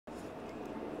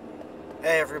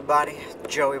Hey everybody,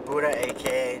 Joey Buddha,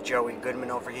 aka Joey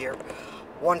Goodman over here.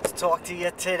 Want to talk to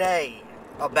you today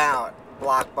about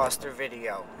Blockbuster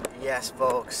Video. Yes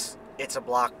folks, it's a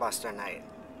Blockbuster night.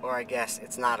 Or I guess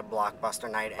it's not a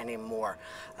Blockbuster night anymore.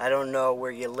 I don't know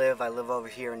where you live. I live over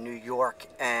here in New York,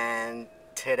 and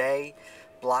today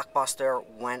Blockbuster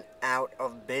went out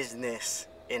of business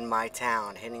in my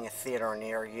town, hitting a theater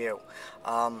near you.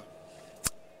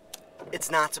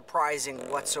 It's not surprising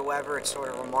whatsoever. It sort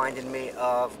of reminded me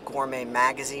of Gourmet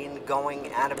Magazine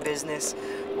going out of business,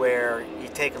 where you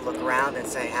take a look around and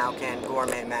say, how can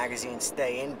Gourmet Magazine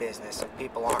stay in business if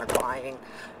people aren't buying,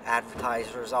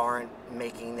 advertisers aren't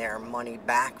making their money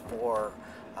back for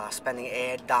spending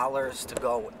ad dollars to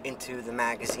go into the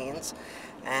magazines.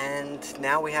 And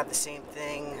now we have the same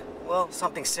thing, well,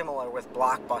 something similar with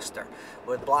Blockbuster.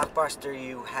 With Blockbuster,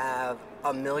 you have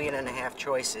 1.5 million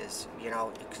choices. You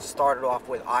know, you can start it off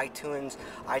with iTunes.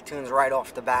 iTunes right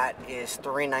off the bat is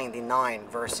 $3.99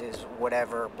 versus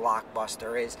whatever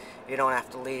Blockbuster is. You don't have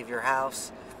to leave your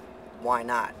house. Why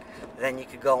not? Then you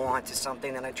could go on to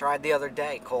something that I tried the other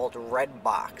day called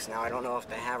Redbox. Now, I don't know if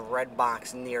they have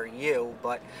Redbox near you,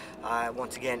 but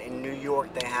once again, in New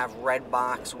York, they have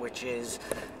Redbox, which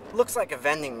looks like a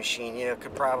vending machine. You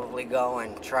could probably go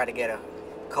and try to get a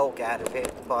Coke out of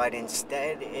it, but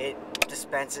instead it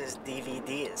dispenses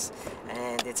DVDs,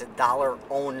 and it's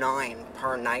 $1.09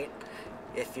 per night.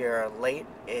 If you're late,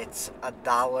 it's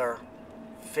 $1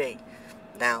 fee.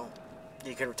 Now,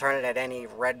 you can return it at any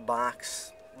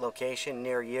Redbox location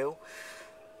near you.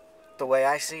 The way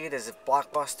I see it is, if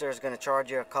Blockbuster is going to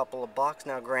charge you a couple of bucks,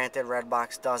 now granted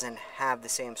Redbox doesn't have the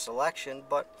same selection,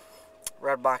 but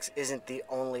Redbox isn't the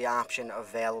only option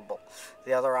available.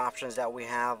 The other options that we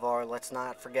have are, let's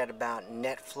not forget about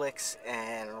Netflix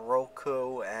and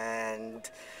Roku and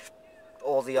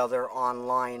all the other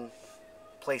online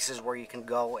places where you can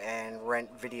go and rent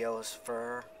videos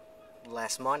for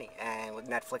less money. And with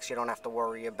Netflix, you don't have to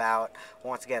worry about,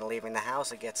 once again, leaving the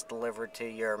house. It gets delivered to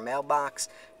your mailbox.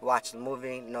 You watch the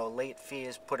movie, no late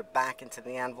fees, put it back into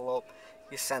the envelope,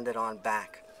 you send it on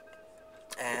back.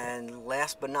 And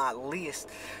last but not least,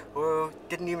 we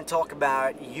didn't even talk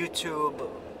about YouTube,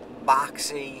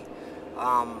 Boxee,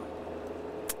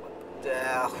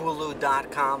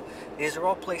 Hulu.com. These are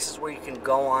all places where you can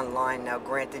go online. Now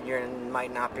granted, you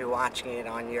might not be watching it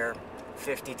on your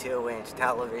 52-inch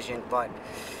television, but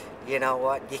you know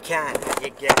what, you can. You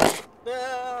get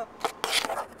a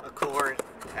cord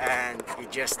and you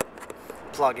just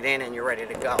plug it in and you're ready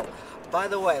to go. By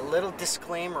the way, little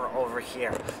disclaimer over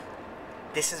here.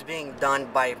 This is being done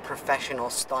by professional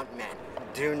stuntmen.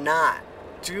 Do not,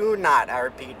 I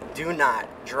repeat, do not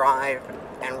drive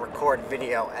and record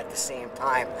video at the same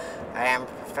time. I am a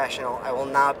professional. I will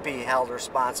not be held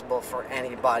responsible for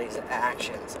anybody's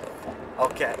actions.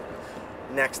 Okay,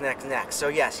 next. So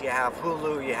yes, you have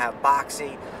Hulu, you have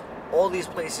Boxee. All these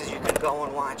places you can go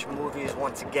and watch movies,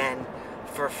 once again,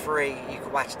 for free. You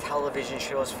can watch television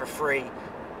shows for free.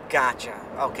 Gotcha.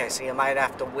 Okay, so you might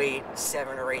have to wait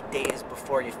 7 or 8 days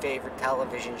before your favorite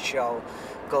television show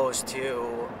goes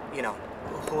to, you know,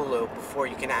 Hulu before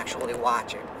you can actually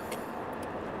watch it.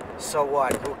 So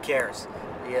what? Who cares?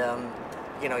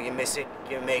 You know, you miss it,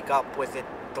 you make up with it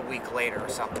the week later or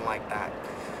something like that.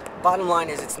 Bottom line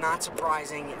is, it's not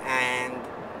surprising, and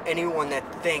anyone that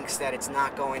thinks that it's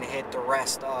not going to hit the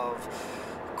rest of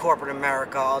corporate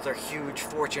America, other huge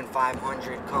Fortune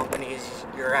 500 companies,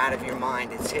 you're out of your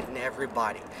mind. It's hitting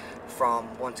everybody, from,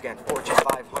 once again, Fortune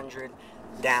 500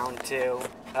 down to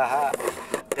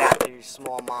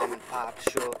small mom and pop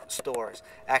stores.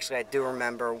 Actually, I do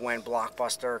remember when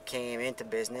Blockbuster came into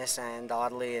business, and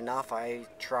oddly enough, I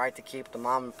tried to keep the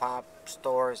mom and pop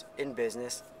stores in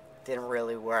business. Didn't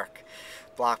really work.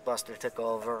 Blockbuster took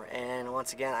over, and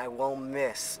once again, I won't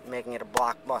miss making it a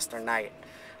Blockbuster night.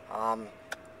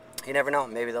 You never know,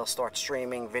 maybe they'll start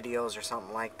streaming videos or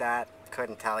something like that.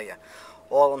 Couldn't tell you.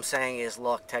 All I'm saying is,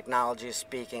 look, technology is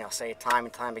speaking. I'll say it time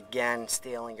and time again,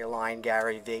 stealing your line,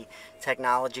 Gary V.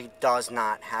 Technology does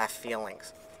not have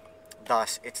feelings.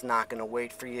 Thus, it's not going to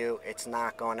wait for you. It's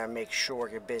not going to make sure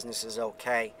your business is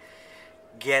okay.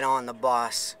 Get on the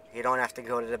bus. You don't have to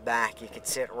go to the back. You can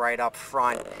sit right up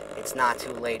front. It's not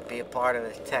too late. Be a part of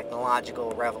the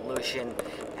technological revolution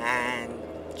and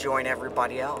join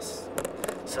everybody else.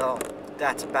 So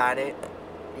that's about it.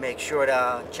 Make sure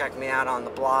to check me out on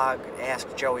the blog,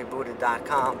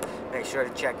 askjoeybuddha.com. Make sure to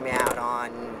check me out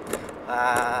on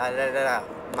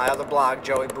my other blog,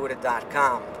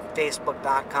 joeybuddha.com.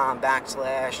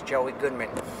 Facebook.com/Joey Goodman.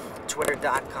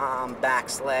 Twitter.com//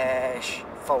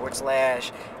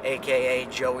 aka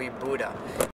Joey Buddha.